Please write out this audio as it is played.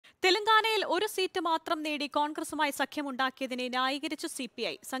തെലങ്കാനയിൽ ഒരു സീറ്റ് മാത്രം നേടി കോൺഗ്രസുമായി സഖ്യമുണ്ടാക്കിയതിനെ ന്യായീകരിച്ചു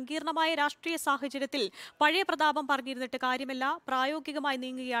സിപിഐ. സങ്കീർണമായ രാഷ്ട്രീയ സാഹചര്യത്തിൽ പഴയ പ്രതാപം പറഞ്ഞിരുന്നിട്ട് കാര്യമില്ല, പ്രായോഗികമായി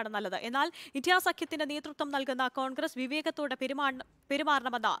നീങ്ങുകയാണ് നല്ലത്. എന്നാൽ ഇന്ത്യാ സഖ്യത്തിന്റെ നേതൃത്വം നൽകുന്ന കോൺഗ്രസ് വിവേകത്തോടെ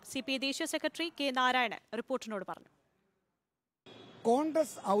പെരുമാറണമെന്ന് സിപിഐ ദേശീയ സെക്രട്ടറി കെ നാരായണൻ റിപ്പോർട്ടിനോട് പറഞ്ഞു.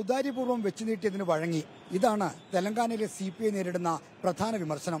 കോൺഗ്രസ് ഔദാര്യപൂർവ്വം വെച്ചുനീട്ടിയതിന് വഴങ്ങി. ഇതാണ് തെലങ്കാനയിലെ സിപിഐ നേരിടുന്ന പ്രധാന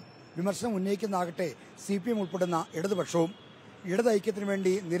വിമർശനം. വിമർശനം ഉന്നയിക്കുന്നതാകട്ടെ സിപിഎം ഉൾപ്പെടുന്ന ഇടതുപക്ഷവും. ഇടത് ഐക്യത്തിനു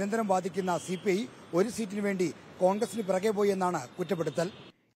വേണ്ടി നിരന്തരം വാദിക്കുന്ന സിപിഐ ഒരു സീറ്റിനു വേണ്ടി കോൺഗ്രസിന് പിറകെ പോയി എന്നാണ് കുറ്റപ്പെടുത്തൽ.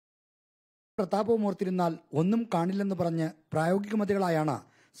 പ്രതാപവും ഓർത്തിരുന്നാൽ ഒന്നും കാണില്ലെന്ന് പറഞ്ഞ് പ്രായോഗികമതികളായാണ്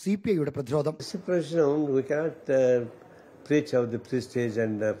സിപിഐയുടെ പ്രതിരോധം.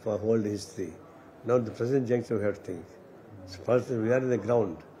 We are in the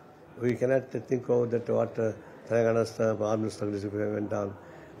ground. We cannot think of that what Telangana armed struggle went on.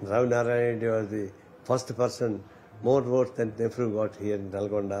 Ravi Narayan was the first person, more votes than Nehru got here in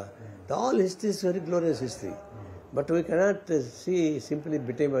Nalgonda. The all history is very glorious history. But we cannot see simply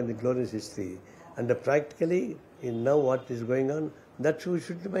between the glorious history. And practically, in now what is going on, that we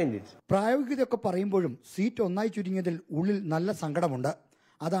should remind it. പ്രായോഗികതയൊക്കെ പറയുമ്പോഴും seat ഒന്നായി ചുരുങ്ങിയതിൽ ഉള്ളിൽ നല്ല സങ്കടമുണ്ട്.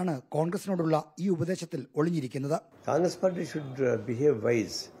 അതാണ് കോൺഗ്രസിനോടുള്ള ഈ ഉപദേശത്തിൽ ഒളിഞ്ഞിരിക്കുന്നത്. Congress party should behave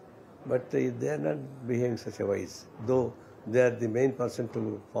wise, but they are not behaving such a wise, though they are the main person to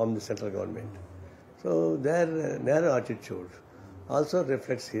form the central government. So their narrow attitude also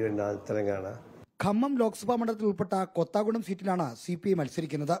reflects here in Telangana. Khammam Lok Sabha മണ്ഡലത്തിൽ ഉൾപ്പെട്ട കൊത്താഗുഡം സീറ്റിലാണ് CPI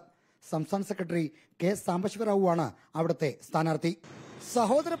മത്സരിക്കുന്നത്. സംസ്ഥാന secretary K സാംബശിവറാവുവാണ് അവിടുത്തെ സ്ഥാനാർത്ഥി.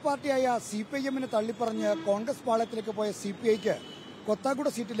 സഹോദര പാർട്ടിയായ സിപിഐഎമ്മിനെ തള്ളിപ്പറഞ്ഞ് കോൺഗ്രസ് പാളയത്തിലേക്ക് പോയ സിപിഐക്ക് കൊത്താഗുഡ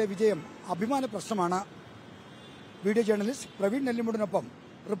സീറ്റിലെ വിജയം അഭിമാന പ്രശ്നമാണ്. Video journalist Praveen നെല്ലിമുടിനൊപ്പം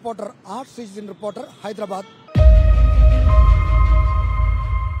reporter R ശ്രീജിത്തിൻ, reporter Hyderabad.